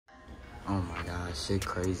Oh my gosh, shit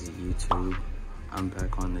crazy, YouTube. I'm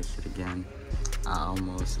back on this shit again. I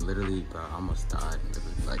almost, literally, bro, I almost died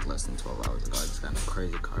literally like less than 12 hours ago. I just got in a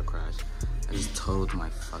crazy car crash. I just totaled my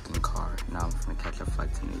fucking car. Now I'm gonna catch a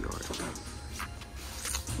flight to New York.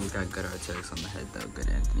 We got good artics on the head though, good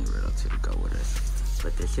Anthony Riddle too to go with us.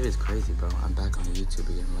 But this shit is crazy, bro. I'm back on YouTube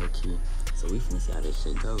again, low key. So we finna see how this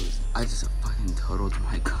shit goes. I just fucking totaled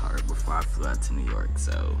my car before I flew out to New York,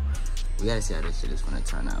 so we gotta see how this shit is gonna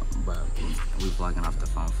turn out. But we vlogging off the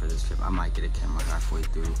phone for this trip. I might get a camera halfway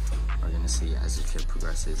through. We're gonna see as the trip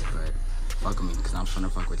progresses, but fuck with me, cause I'm trying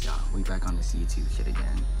to fuck with y'all. We back on this YouTube shit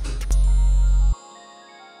again.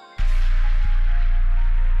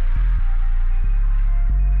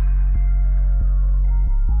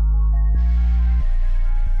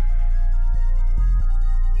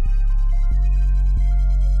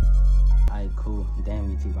 Cool.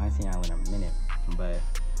 Damn, YouTube, I ain't seen y'all in a minute, but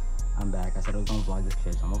I'm back. I said I was gonna vlog this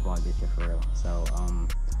shit, so I'm gonna vlog this shit for real. So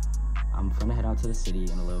I'm gonna head out to the city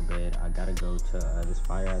in a little bit. I gotta go to this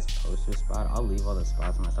fire ass poster spot. I'll leave all the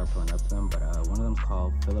spots when I start pulling up to them, but one of them's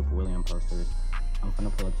called Philip William Posters. I'm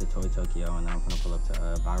gonna pull up to Toy Tokyo, and then I'm gonna pull up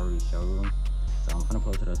to Bowery Showroom. So I'm gonna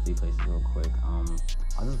pull up to those three places real quick. I'll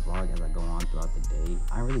just vlog as I go on throughout the day.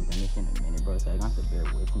 I ain't really been here in a minute, bro, so you're gonna have to bear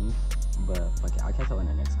with me. But fuck it, I'll catch y'all in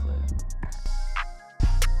the next clip.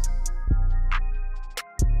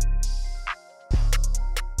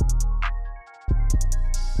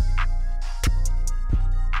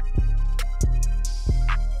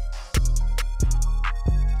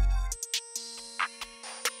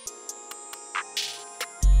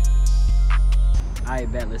 I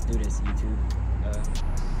bet, let's do this, YouTube.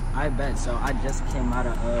 I bet. So I just came out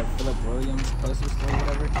of Philip Williams poster store or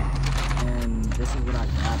whatever, and this is what I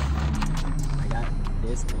got. I got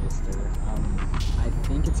this poster. I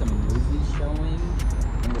think it's a movie showing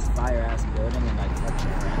in this fire ass building in like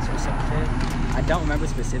France or some shit. I don't remember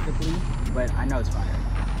specifically, but I know it's fire.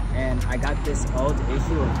 And I got this old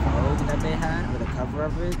issue of Vogue that they had with a cover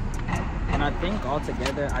of it. And I think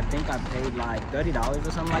altogether, I paid like $30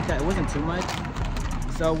 or something like that. It wasn't too much.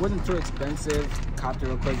 So it wasn't too expensive. Copped it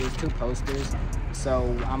real quick. There's two posters. So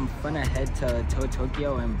I'm finna head to Toy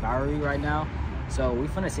Tokyo and Bowery right now. So we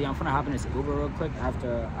finna see. I'm finna hop in this Uber real quick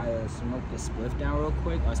after I smoke this spliff down real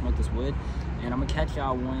quick. I smoke this wood, and I'm gonna catch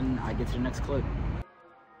y'all when I get to the next clip.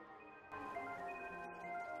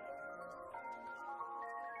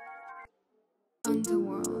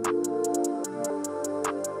 Underworld.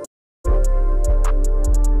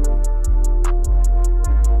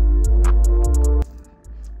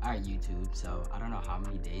 YouTube, so I don't know how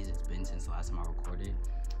many days it's been since the last time I recorded,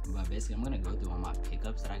 but basically I'm gonna go through all my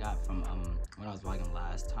pickups that I got from when I was vlogging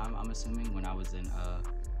last time. I'm assuming when I was in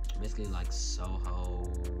basically like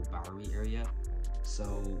Soho Bowery area. So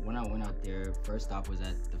when I went out there, first stop was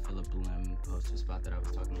at the Philip Williams poster spot that I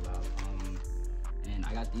was talking about, and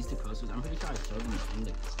I got these two posters. I'm pretty sure I showed them in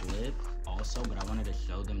the clip also, but I wanted to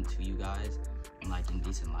show them to you guys like in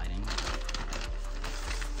decent lighting.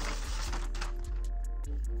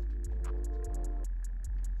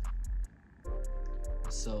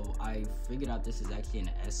 So I figured out this is actually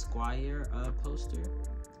an Esquire poster.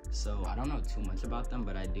 So I don't know too much about them,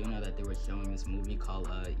 but I do know that they were showing this movie called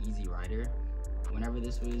Easy Rider whenever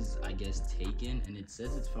this was, I guess, taken, and it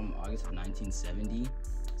says it's from August of 1970.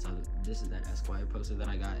 So this is that Esquire poster that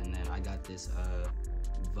I got, and then I got this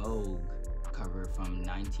Vogue cover from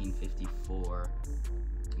 1954,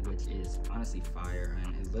 which is honestly fire,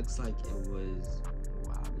 and it looks like it was,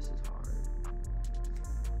 wow, this is hard.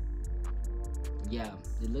 Yeah,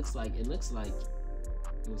 it looks like it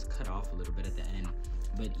was cut off a little bit at the end,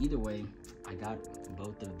 but either way, I got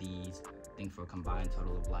both of these, I think for a combined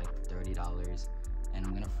total of like $30, and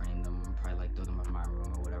I'm gonna frame them and probably like throw them up in my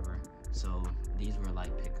room or whatever. So these were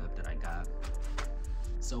like pickup that I got.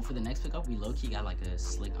 So for the next pickup, we low-key got like a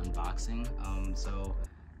slick unboxing. So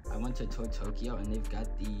I went to Toy Tokyo, and they've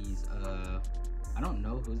got these I don't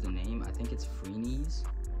know who's the name. I think it's Freeney's.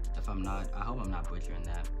 If I'm not, I hope I'm not butchering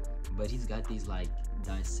that. But he's got these like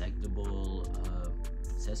dissectable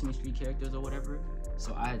Sesame Street characters or whatever.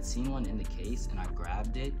 So I had seen one in the case, and I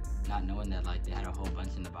grabbed it, not knowing that like they had a whole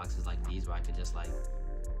bunch in the boxes like these, where I could just like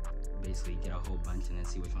basically get a whole bunch and then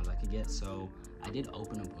see which ones I could get. So I did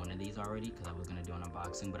open up one of these already because I was gonna do an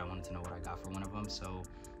unboxing, but I wanted to know what I got for one of them. So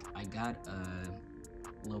I got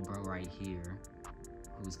a little bro right here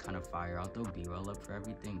who's kind of fire. I'll throw B-roll up for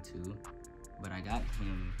everything too, but I got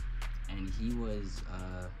him, and he was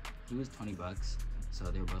 20 bucks. So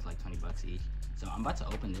they were both like 20 bucks each. So I'm about to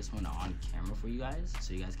open this one on camera for you guys,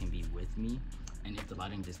 so you guys can be with me. And if the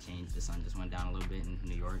lighting just changed, the sun just went down a little bit in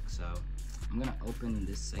New York. So I'm gonna open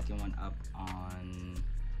this second one up on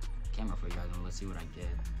camera for you guys and let's see what I get.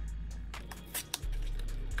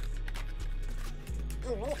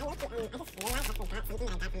 And really, I just realized I forgot something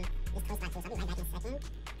that I got from this close by too, so I'll be right back in a second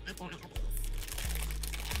after I open this.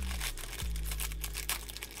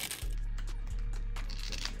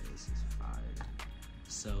 This is fire.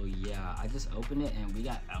 So yeah, I just opened it and we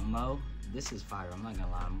got Elmo. This is fire, I'm not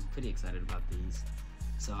gonna lie, I'm pretty excited about these.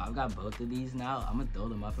 So I've got both of these now. I'm gonna throw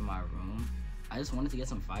them up in my room. I just wanted to get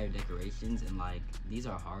some fire decorations and like, these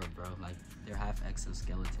are hard, bro. Like, they're half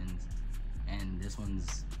exoskeletons. And this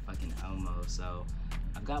one's fucking Elmo, so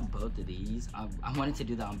I've got both of these. I wanted to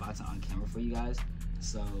do the unboxing on camera for you guys.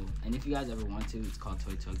 So, and if you guys ever want to, it's called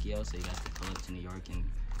Toy Tokyo, so you guys can pull up to New York and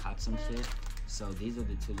cop some shit. So these are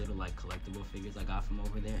the two little like collectible figures I got from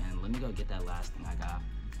over there, and let me go get that last thing I got.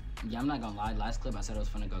 Yeah, I'm not gonna lie, last clip I said I was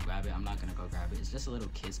gonna go grab it. I'm not gonna go grab it. It's just a little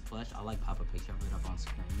Kiss plush. I'll like pop a picture of it up on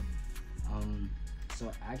screen.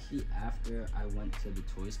 So actually after I went to the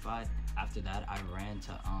toy spot, after that I ran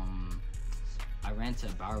to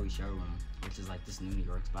Bowery Showroom, which is like this new New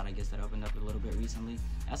York spot I guess that opened up a little bit recently.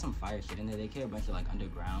 It has some fire shit in there. They carry a bunch of like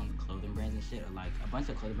underground clothing brands and shit, or like a bunch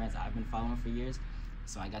of clothing brands I've been following for years.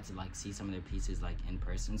 So I got to like see some of their pieces like in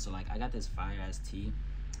person. So like I got this fire ass tee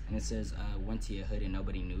and it says went to your hood and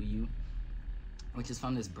nobody knew you, which is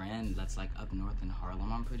from this brand that's like up north in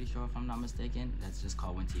Harlem, I'm pretty sure, if I'm not mistaken. That's just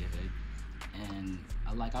called Went to Your Hood. And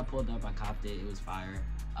I pulled up, I copped it, it was fire.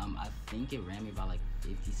 I think it ran me about like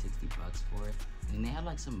 50-60 bucks for it. And they had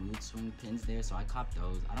like some mood swing pins there, so I copped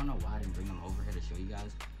those. I don't know why I didn't bring them over here to show you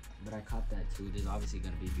guys, but I copped that too. There's obviously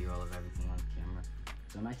gonna be B-roll of everything on camera.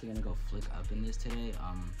 So I'm actually gonna go flick up in this today.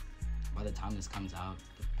 By the time this comes out,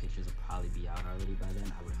 the pictures will probably be out already by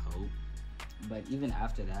then, I would hope. But even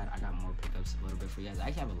after that, I got more pickups a little bit for you guys. I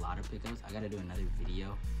actually have a lot of pickups. I gotta do another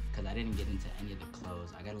video because I didn't get into any of the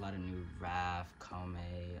clothes. I got a lot of new Raph, Kome,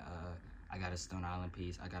 I got a Stone Island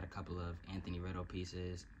piece. I got a couple of Anthony Riddle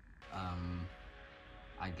pieces.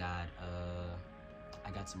 I got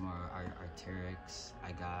some more Arc'teryx.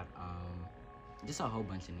 I got just a whole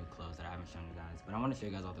bunch of new clothes that I haven't shown you guys. But I want to show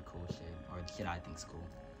you guys all the cool shit, or shit I think's cool.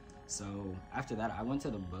 So after that, I went to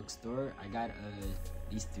the bookstore. I got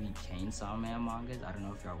these 3 Chainsaw Man mangas. I don't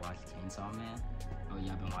know if y'all watched Chainsaw Man. Oh,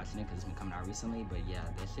 y'all been watching it because it's been coming out recently. But yeah,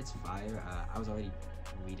 that shit's fire. I was already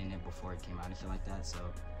reading it before it came out and shit like that. So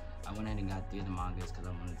I went ahead and got 3 of the mangas because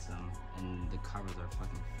I wanted some. And the covers are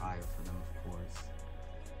fucking fire for them, of course.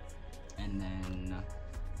 And then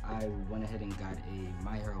I went ahead and got a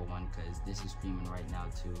My Hero one because this is streaming right now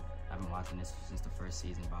too. I've been watching this since the first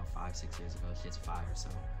season about 5-6 years ago. Shit's fire. So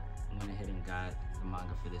I went ahead and got the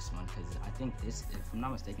manga for this one because I think this, if I'm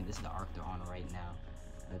not mistaken, this is the arc they're on right now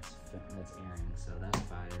that's airing, so that's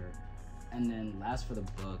fire. And then last for the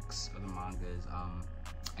books or the mangas,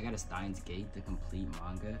 I got a Steins Gate, the complete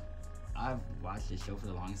manga. I've watched this show for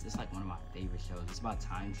the longest. It's like one of my favorite shows. It's about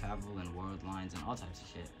time travel and world lines and all types of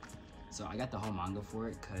shit. So I got the whole manga for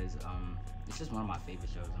it because it's just one of my favorite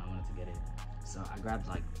shows and I wanted to get it. So I grabbed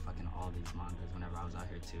like fucking all these mangas whenever I was out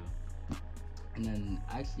here too. And then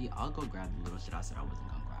actually I'll go grab the little shit I said I wasn't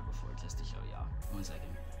gonna grab before just to show y'all. 1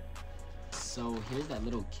 second. So here's that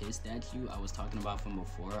little Kiss statue I was talking about from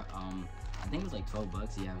before. I think it was like 12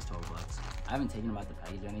 bucks. Yeah, it was 12 bucks. I haven't taken them out the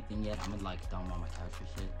package or anything yet. I'm gonna like throw them on my couch for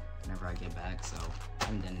shit whenever I get back. So I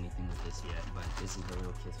haven't done anything with this yet, but this is the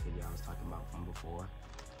little Kiss figure I was talking about from before.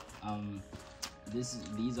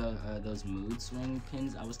 These are those mood swing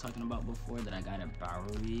pins I was talking about before that I got at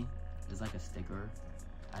Bowery. There's like a sticker.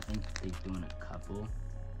 I think they're doing a couple.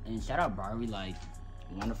 And shout out Bowery, like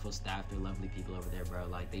wonderful staff. They're lovely people over there, bro.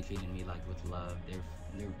 Like they treated me like with love.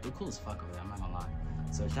 They're cool as fuck over there, I'm not gonna lie.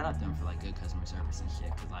 So shout out them for like good customer service and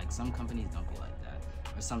shit. Cause like some companies don't be like that,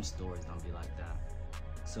 or some stores don't be like that.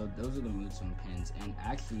 So those are the mood swing pins. And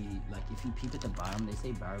actually, like if you peep at the bottom, they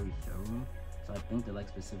say Bowery Showroom. So I think they're like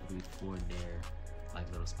specifically for their like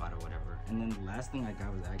little spot or whatever. And then the last thing I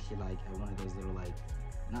got was actually like at one of those little like,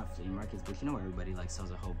 not flea markets, but you know where everybody like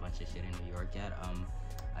sells a whole bunch of shit in New York at.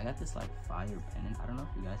 I got this like fire pennant. I don't know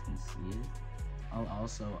if you guys can see it. I'll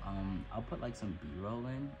also I'll put like some B-roll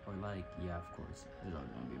in, or like, yeah, of course there's always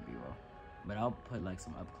gonna be a B-roll, but I'll put like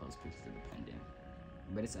some up close pictures of the pendant.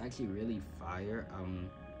 But it's actually really fire.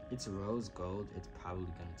 It's rose gold. It's probably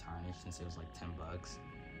gonna tarnish since it was like 10 bucks,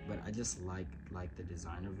 but I just like the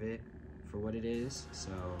design of it for what it is.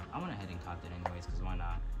 So I went ahead and copped it anyways, because why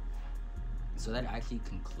not? So that actually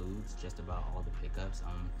concludes just about all the pickups.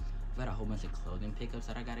 I've got a whole bunch of clothing pickups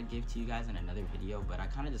that I gotta give to you guys in another video, but I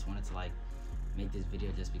kind of just wanted to like make this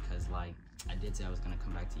video just because like I did say I was gonna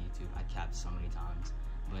come back to YouTube. I capped so many times,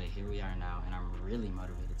 but here we are now, and I'm really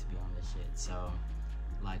motivated to be on this shit. So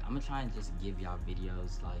like I'm gonna try and just give y'all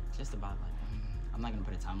videos like just about like I'm not gonna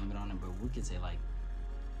put a time limit on it, but we could say like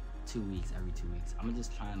 2 weeks, every 2 weeks. I'm gonna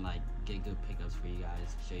just try and like get good pickups for you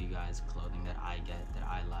guys, show you guys clothing that I get, that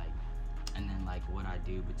I like, and then like what I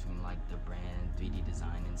do between like the brand, 3D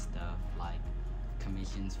design and stuff, like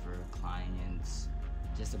commissions for clients,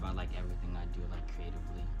 just about like everything I do like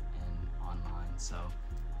creatively and online. So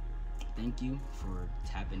thank you for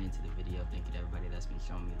tapping into the video. Thank you to everybody that's been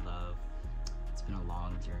showing me love. It's been a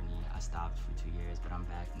long journey. I stopped for 2 years, but I'm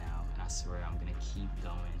back now, and I swear I'm gonna keep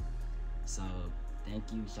going. So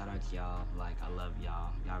thank you, shout out to y'all. Like, I love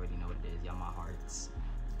y'all. Y'all already know what it is. Y'all my hearts.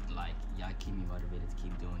 Like, y'all keep me motivated to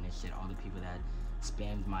keep doing this shit. All the people that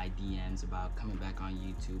spammed my DMs about coming back on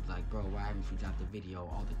YouTube, like, bro, why haven't you dropped a video?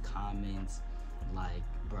 All the comments, like,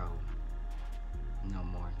 bro, no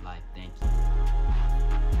more. Like, thank you.